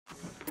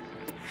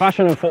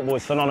Fashion and football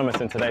is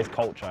synonymous in today's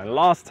culture, and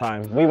last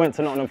time we went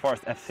to Nottingham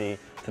Forest FC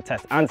to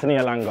test Anthony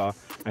Elanga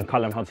and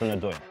Callum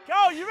Hudson-Odoi.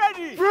 Go, you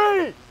ready?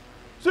 3,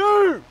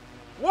 2,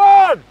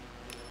 1!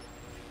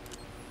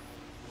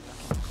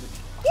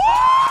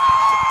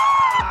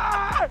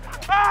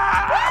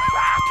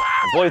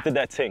 The boys did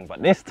their thing,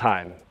 but this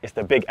time it's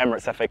the big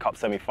Emirates FA Cup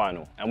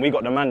semi-final, and we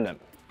got the man them.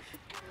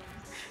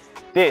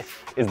 This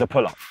is the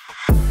pull-up.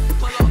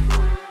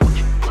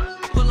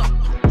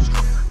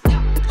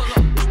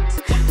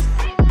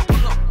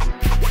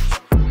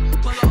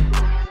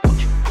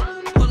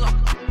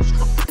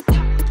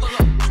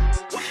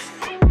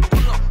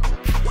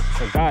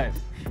 So guys,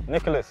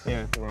 Nicolas,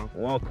 yeah, bro.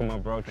 Welcome, my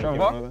bro.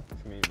 Trevoh,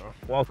 it's me, bro.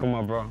 Welcome,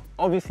 my bro.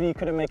 Obviously, you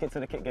couldn't make it to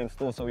the Kit Game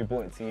store, so we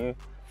brought it to you.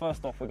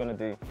 First off, we're gonna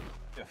do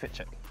a fit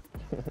check.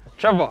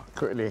 Trevoh.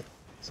 Quickly.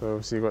 So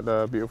obviously you got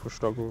the beautiful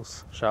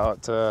struggles. Shout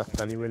out to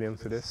Danny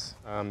Williams for this.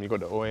 You got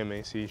the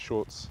OMAC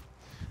shorts.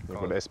 You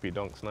got the SB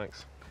Dunks,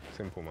 Nikes.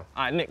 Simple, man.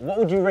 Alright, Nick, what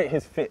would you rate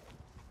his fit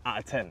out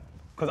of 10?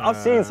 Because I've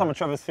seen some of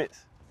Trevor's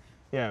fits.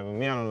 Yeah, but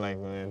me, I don't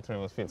like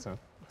Trevor's fit, so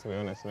to be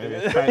honest. Maybe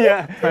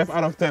 5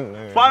 out of 10.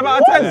 Maybe. 5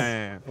 out of 10?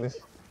 Yeah. Please.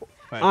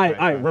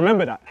 Alright,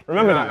 remember that.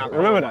 Remember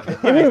that.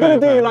 If he's going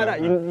to do you like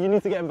that, you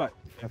need to get him back.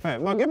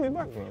 5. No, get me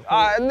back, bro.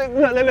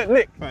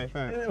 Nick. 5.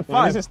 5.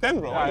 No, this is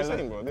 10, bro. What are you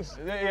saying, bro? This...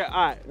 Yeah,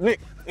 alright.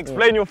 Nick,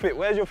 explain your fit.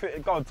 Where's your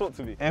fit? Go on, talk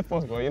to me. Air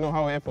Force, bro. You know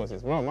how Air Force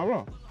is, bro. My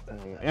bro.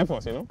 Air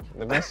Force, you know?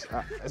 The best.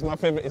 It's my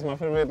favorite. It's my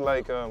favorite,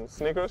 like,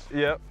 sneakers.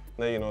 Yeah.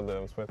 Then, you know,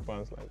 the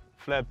sweatpants, like.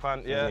 Flared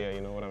pant, yeah. Yeah,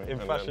 you know what I mean. In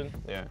fashion.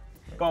 Yeah.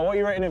 Go on, what are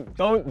you rating him?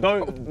 Don't say,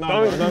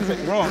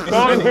 bro.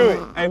 Don't do it.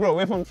 Hey, bro,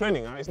 we're from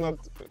training, huh? It's not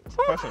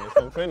fashion, it's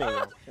from training,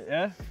 bro.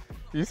 Yeah?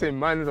 You say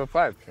mine is a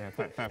 5? Yeah,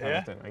 5 out Yeah?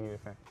 of 10. I give you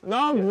 5.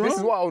 No, bro. This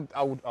is what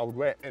I would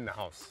wear in the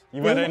house.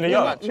 You wear it in the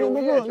yard?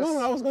 No,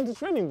 I was going to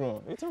training,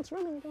 bro. It's not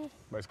training, bro.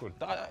 But it's good.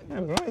 Yeah,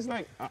 bro, it's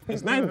like,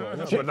 it's nice,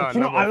 bro. You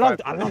know, I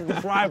love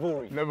this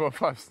rivalry. Never a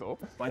 5 still.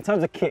 But in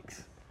terms of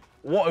kicks,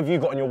 what have you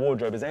got in your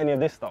wardrobe? Is there any of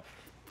this stuff?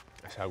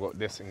 Actually, I got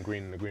this in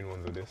green. The green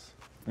ones are this.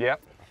 Yeah.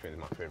 I think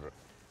it's my favorite.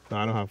 No,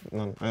 I don't have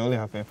none. I only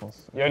have Air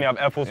Force. You only have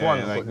Air Force One?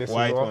 Yeah, like this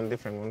white well. one,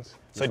 different ones.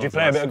 So do you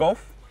play a bit of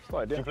golf?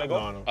 Do you play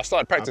golf? No. I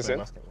started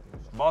practicing.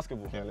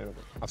 Basketball? Yeah, a little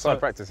bit. I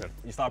started practicing.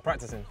 You started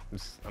practicing?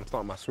 I'm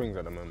starting my swings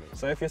at the moment.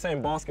 So if you're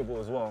saying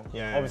basketball as well,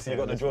 obviously you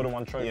got the Jordan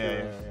 1 trophy.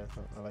 Yeah.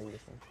 I like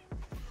this one.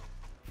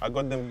 I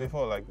got them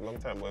before, like, long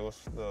time, but it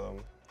was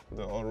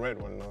the all red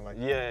one, you know, like.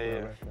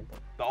 Yeah.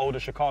 The older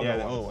Chicago Yeah,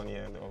 one. the old one,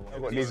 yeah. The old one. I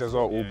got these as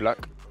well, all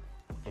black.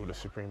 With the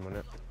Supreme on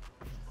it.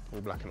 All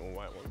black and all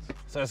white ones.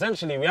 So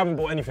essentially, we haven't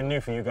bought anything new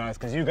for you guys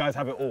because you guys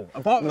have it all.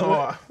 Apart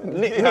from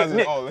Nick has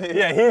it all.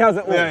 Yeah, he has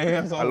it all. Yeah, he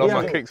has it all. I love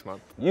my kicks, man.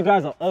 You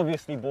guys are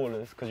obviously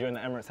ballers because you're in the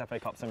Emirates FA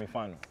Cup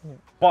semi-final.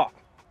 But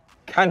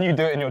can you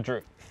do it in your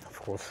drip? Of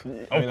course.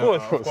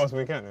 Of course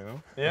we can, you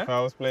know. Yeah? If I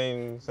was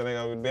playing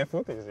Senegal with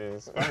barefoot,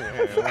 it's fine.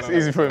 It's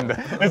easy for him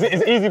there.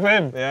 It's easy for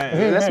him. Yeah.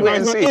 Let's wait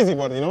and it's see. not easy,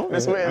 but you know.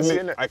 Let's wait and see.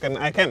 I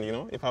can, you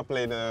know, if I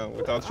played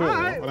without shoes, you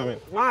know what I mean.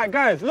 Alright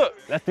guys, look.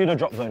 Let's do the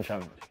drop zone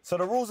challenge. So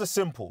the rules are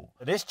simple.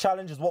 This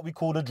challenge is what we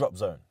call the drop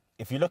zone.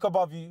 If you look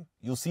above you,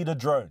 you'll see the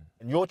drone.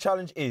 And your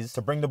challenge is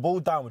to bring the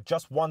ball down with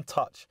just one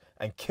touch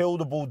and kill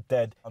the ball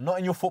dead. Not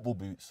in your football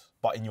boots,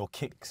 but in your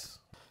kicks.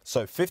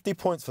 So 50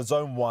 points for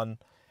zone 1.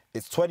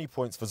 It's 20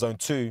 points for zone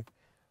 2.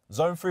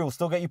 Zone 3 will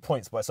still get you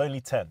points, but it's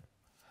only 10.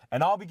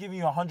 And I'll be giving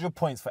you 100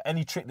 points for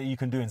any trick that you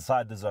can do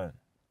inside the zone.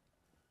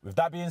 With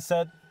that being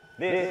said,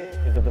 this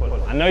is the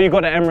pull-up. I know you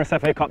got the Emirates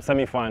FA Cup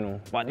semi-final,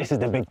 but this is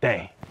the big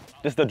day.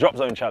 This is the drop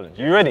zone challenge.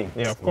 You ready?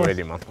 Yeah, of course.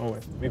 Ready, man.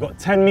 Always. We got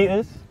 10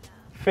 meters,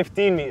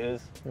 15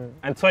 meters,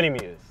 and 20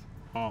 meters.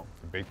 Oh,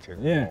 Big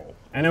thing. Yeah.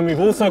 And then we've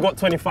also got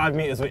 25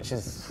 meters, which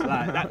is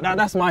like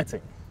that's my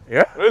thing.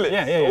 Yeah? really?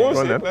 Yeah. We'll Go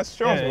on see. then. Let's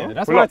show us, bro.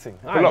 That's Pull my up. thing.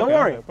 Pull Alright, up. don't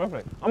worry.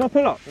 Perfect. I'm gonna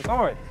pull up. Don't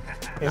worry.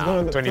 He's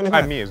going to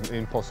 25 meters,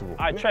 impossible.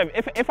 Alright, Trev,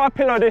 if I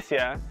pillow this,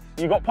 yeah,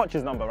 you got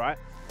Poch's number, right?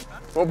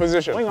 What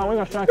position?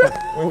 Winger striker.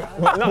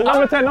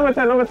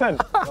 Number 10.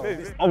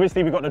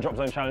 Obviously, we got the drop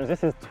zone challenge.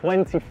 This is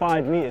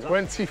 25 meters.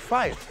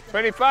 25.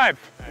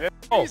 25.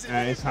 Oh.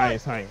 Yeah, it's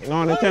high.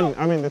 No, the 10.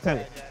 I mean the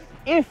 10.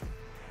 If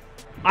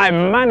I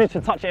manage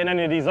to touch it in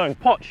any of these zones,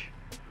 Poch,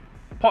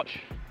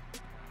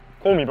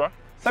 call me, bro.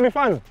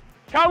 Semi-final.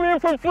 Count me in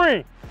from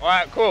 3. All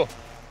right, cool.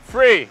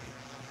 3,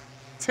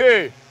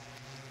 2,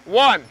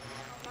 1.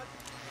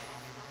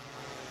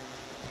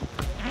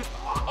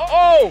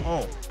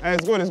 Oh! Hey,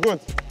 it's good.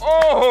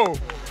 Oh!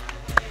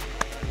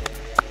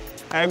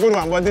 Hey, good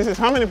one, but this is,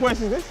 how many points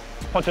is this?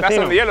 Pochettino. That's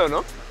on the yellow,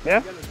 no?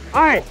 Yeah?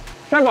 Alright,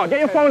 Trevor, get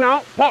your phone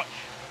out. Poch.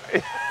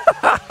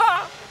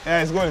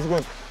 Yeah, it's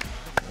good.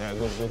 Yeah,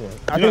 good one.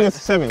 I think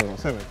it's 7, though,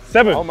 7.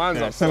 7. Oh, man's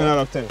Yeah, up. 7 out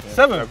of 10. Yeah.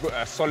 7.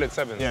 A solid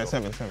 7. Yeah,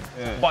 7.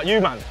 Yeah. But you,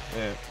 man,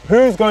 Yeah.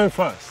 who's going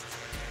first?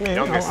 Me,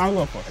 Youngest. I'll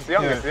go first. The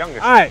youngest, the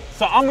youngest. Alright,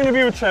 so I'm going to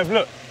be with Trev.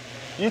 Look,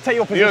 you take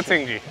your Do your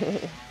position. thing,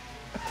 G.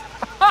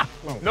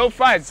 No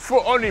fights,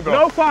 foot only, bro.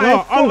 No fight.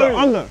 No,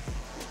 under.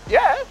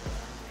 Yeah.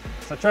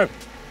 So Trev,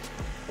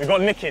 we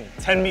got Nick in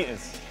 10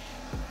 meters.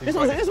 This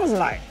was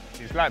light.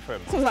 He's light for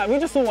him. This was like, we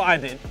just saw what I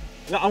did.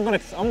 No, I'm gonna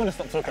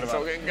stop talking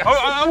about it.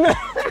 gas.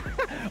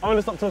 I'm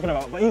gonna stop talking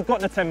about it. But he's got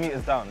the 10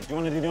 meters down. Do you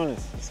want to do the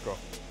honors? Let's go.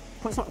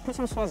 Put some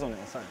swaz on it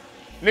or something.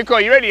 Nico,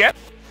 you ready, yeah?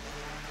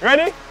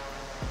 Ready?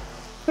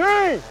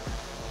 3,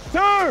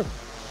 2,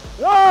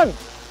 1.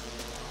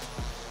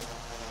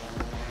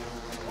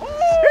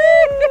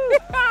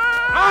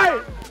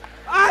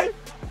 Aye!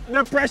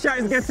 The pressure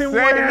is getting Say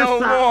worse. no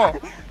more.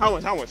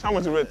 How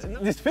much is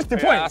it? This 50 I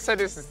points. said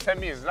this is 10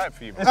 meters light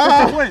for you, bro.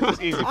 50 points.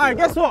 It's easy for Alright,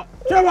 you, guess what?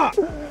 Trevor!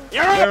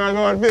 You're up! Yeah,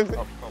 go on, 50.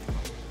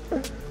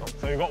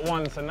 So we got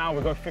 1, so now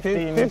we got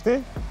 15.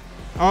 50?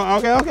 Oh,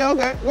 okay.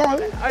 Go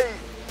on.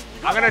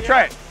 I'm gonna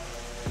try it.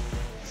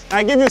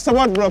 I give you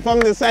support, bro,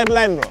 from the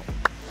sideline, bro.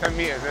 10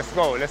 meters, let's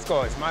go.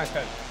 It's my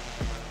turn.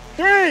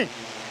 3,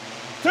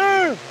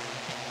 2,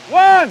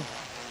 1.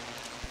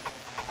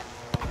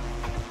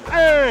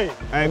 Hey!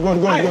 Hey,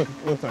 good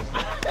touch.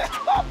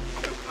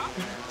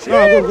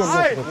 Good.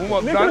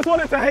 Done. Nicolas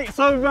wanted to hate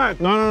so bad.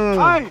 No.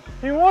 Aye,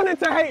 he wanted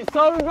to hate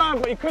so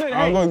bad, but he couldn't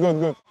hate. Oh,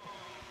 good.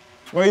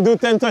 Well, you do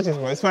 10 touches,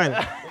 bro. It's fine.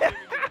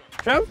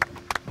 Trev?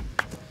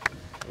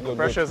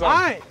 Pressure's on.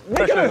 Aye,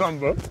 Pressure's Nicolas, on,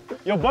 bro.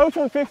 you're both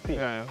on 50.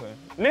 Yeah, okay.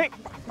 Nick,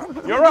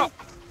 you're up.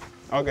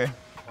 Okay.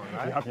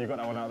 You happy you got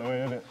that one out of the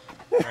way, isn't it?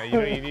 Yeah,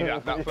 you need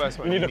that first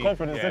one. You need the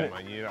confidence, yeah, innit?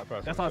 man, you need that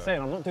first That's one. what I'm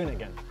saying, I'm not doing it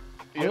again.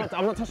 Yeah.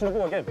 I'm not touching the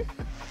ball again.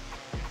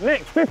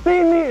 Nick,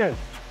 15 meters.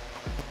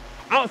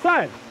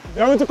 Outside.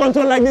 You want me to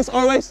control like this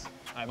always?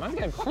 Alright, man's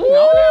getting cocky now.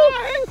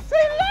 I ain't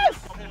seen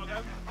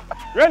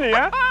less. Ready,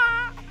 yeah?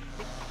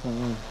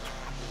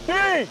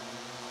 3,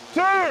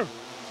 2,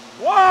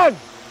 1.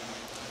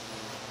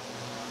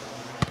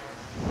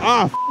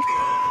 Ah,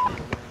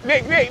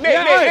 Nick, Yeah,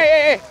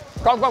 hey.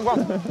 Come.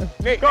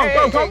 Nick,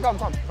 Come.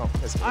 come.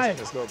 Aye.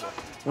 Let's go, bro.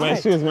 my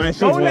shoes.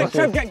 Don't let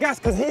Trev get gas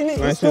because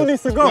he still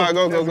needs to go.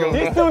 No, go.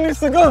 He still needs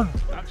to go.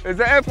 It's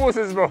the Air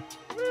Forces, bro.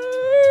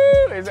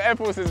 It's the Air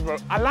Forces, bro.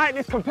 I like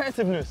this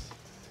competitiveness.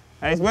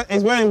 Hey,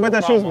 he's wearing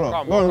better shoes, bro.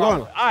 Come Go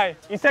on. Aye,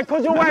 he said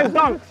because you're wearing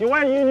dunks, you're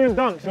wearing union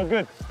dunks, you're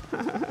good.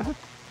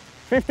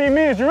 15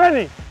 meters, you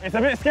ready? It's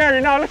a bit scary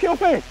now, look at your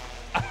face.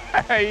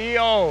 Hey,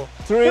 yo.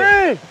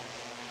 3,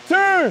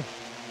 2,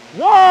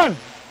 1.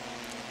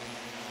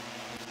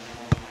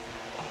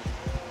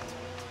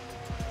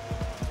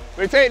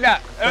 We take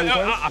that.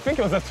 I think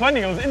it was a 20,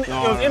 it was in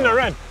the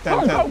red.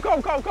 10.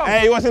 Come.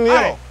 Hey, it was in the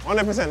yellow.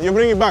 100%. You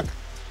bring it back.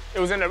 It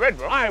was in the red,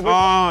 bro. Aye,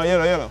 Oh,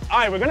 yellow.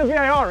 we're going to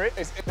VAR it.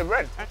 It's in the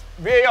red.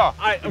 VAR.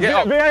 Aye, Get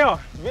up.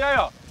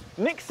 VAR.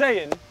 Nick's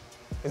saying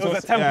it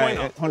was a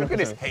 10-pointer. 100%. Look at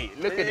this hate.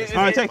 Look at this.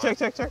 All right,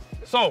 check.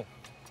 So,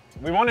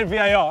 we wanted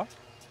VAR.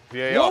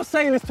 You're VAR.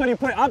 saying it's 20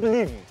 points, I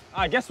believe you.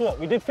 Alright, guess what?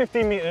 We did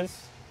 15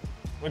 meters.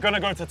 We're going to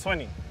go to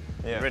 20.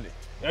 Yeah. Ready.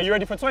 Are you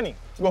ready for 20?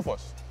 Go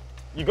first.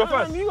 You go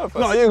first. You go first.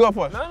 No, you go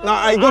first. No,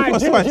 I go Alright,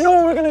 first. do you know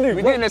what we're going to do?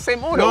 We did in the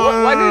same order. No,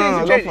 Why no,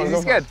 did you go change? first, Is go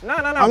he scared? No.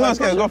 I'm not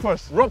scared. Go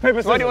first. Rock, paper,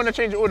 scissors. Why do you want to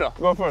change the order?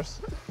 Go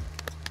first.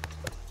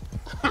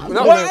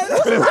 No,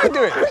 what's he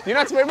doing? You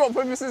not to play rock,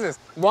 paper, scissors.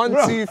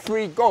 1, 2,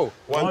 3, go.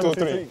 1, 2,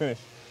 3. Finish.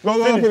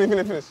 Go,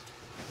 finish.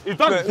 He's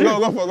done.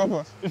 Go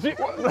first. Is he-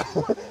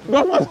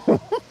 Go first.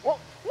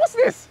 What's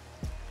this?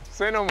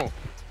 Say no more.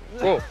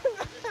 Go.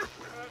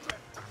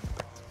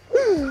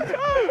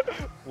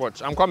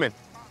 Watch, I'm coming.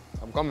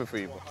 I'm coming for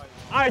you, bro.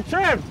 Alright,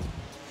 Trev.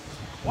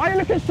 Why are you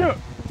looking shook?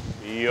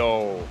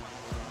 Yo,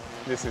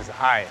 this is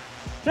high.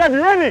 Trev,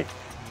 you ready?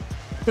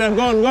 Go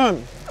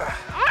on.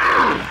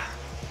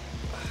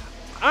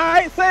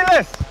 Alright, say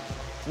less.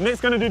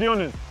 Nick's going to do the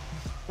honors.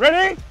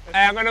 Ready?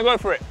 Hey, I'm gonna go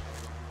for it.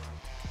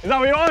 Is that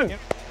what you're on?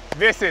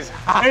 This is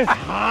high. It's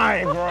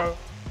high, bro.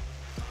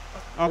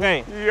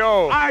 Okay.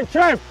 Yo. Alright,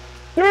 Trev.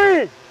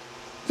 3,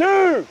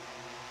 2,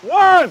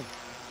 1.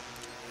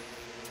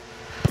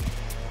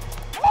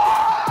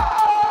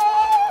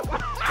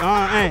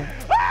 Hey.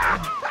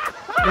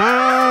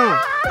 No.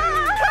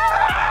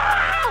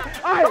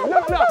 Alright,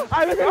 look.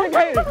 Alright, look at Nick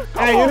hating.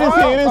 Hey, you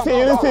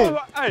didn't see.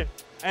 Hey,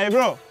 Hey,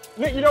 bro.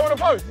 Nick, you don't want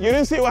to post? You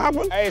didn't see what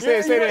happened? Hey,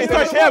 stay there. It's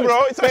touch here,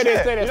 bro. It's touch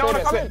here. You don't want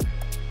to come in?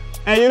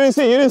 Hey, you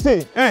didn't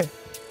see.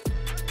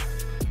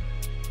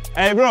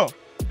 Hey, bro.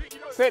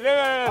 Stay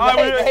there.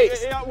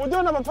 Alright, we'll do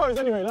another pose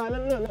anyway.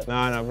 Look.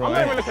 Nah, bro. I'm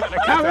not even looking at the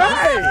camera.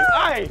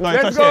 Hey. No,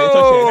 Let's touch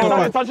go.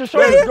 here. Touch your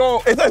shoulder. Let's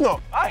go. It's touch no.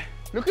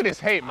 Look at this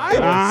hate, man. No.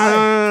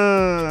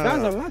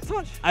 That's a mad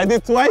touch. I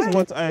did twice,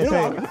 but I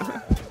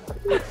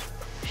say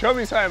Show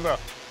me something, bro.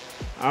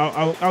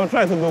 I'll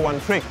try to do one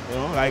trick, you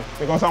know, like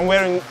because I'm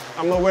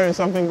not wearing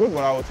something good,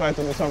 but I will try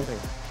to do something.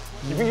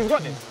 You think he's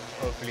got this?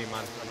 Hopefully,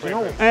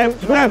 man.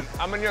 Brad,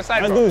 I'm on your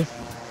side, I'll bro. do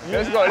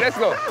this. Let's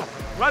go.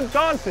 Man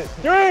dancing.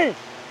 3,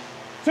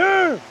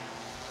 2,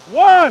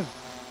 1.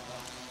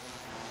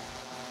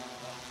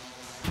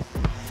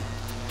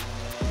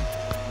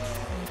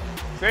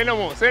 Say no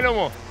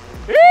more.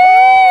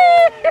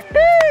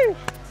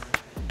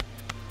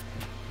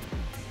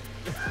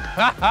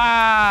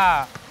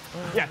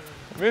 Yeah.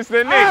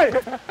 Mr.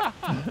 Nick.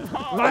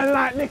 Man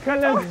like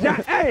Nicolas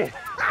Jack. Hey.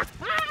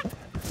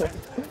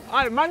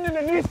 Alright, man did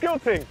the new skill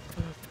thing.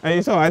 Hey,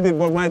 you saw I did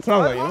but my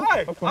trouser, you know?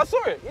 I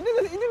saw it. You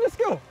did the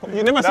skill.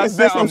 You never seen That's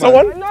this from better,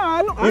 someone?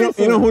 Nah, no,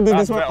 You know who did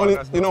That's this one? better, Only,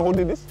 that's you know who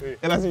did this?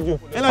 Elijah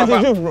Juve.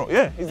 Elijah Juve, bro.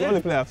 Yeah, he's the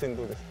only player I've seen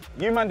do this.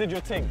 You man did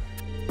your thing.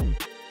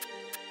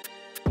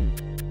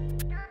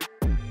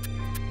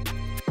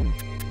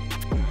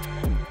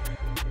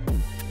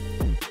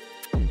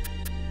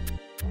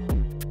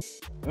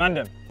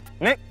 Mandem.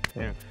 Nick,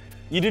 Yeah.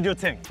 you did your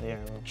thing. Yeah,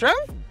 bro. Trev?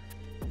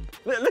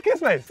 Look at his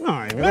face.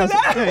 No, because,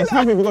 yeah, he's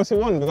happy because he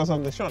won because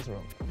of the shots, bro.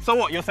 So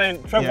what, you're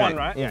saying Trev won,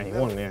 right? Yeah, he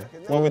won, yeah.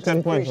 Well, with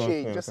 10 points.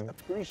 Just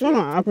appreciate. No,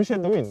 I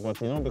appreciate the win, but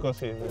you know, because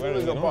he's very,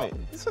 you know, Do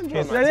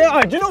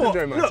you know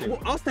what?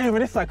 Look, I'll stay over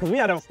this side because we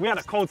had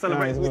a cold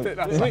celebration. We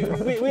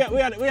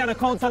had a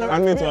cold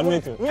celebration. And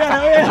me too.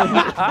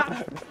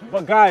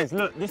 But guys,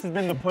 look, this has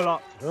been the pull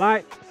up.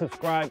 Like,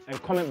 subscribe,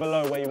 and comment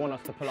below where you want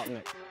us to pull up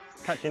next.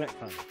 Catch you next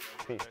time.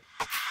 Peace.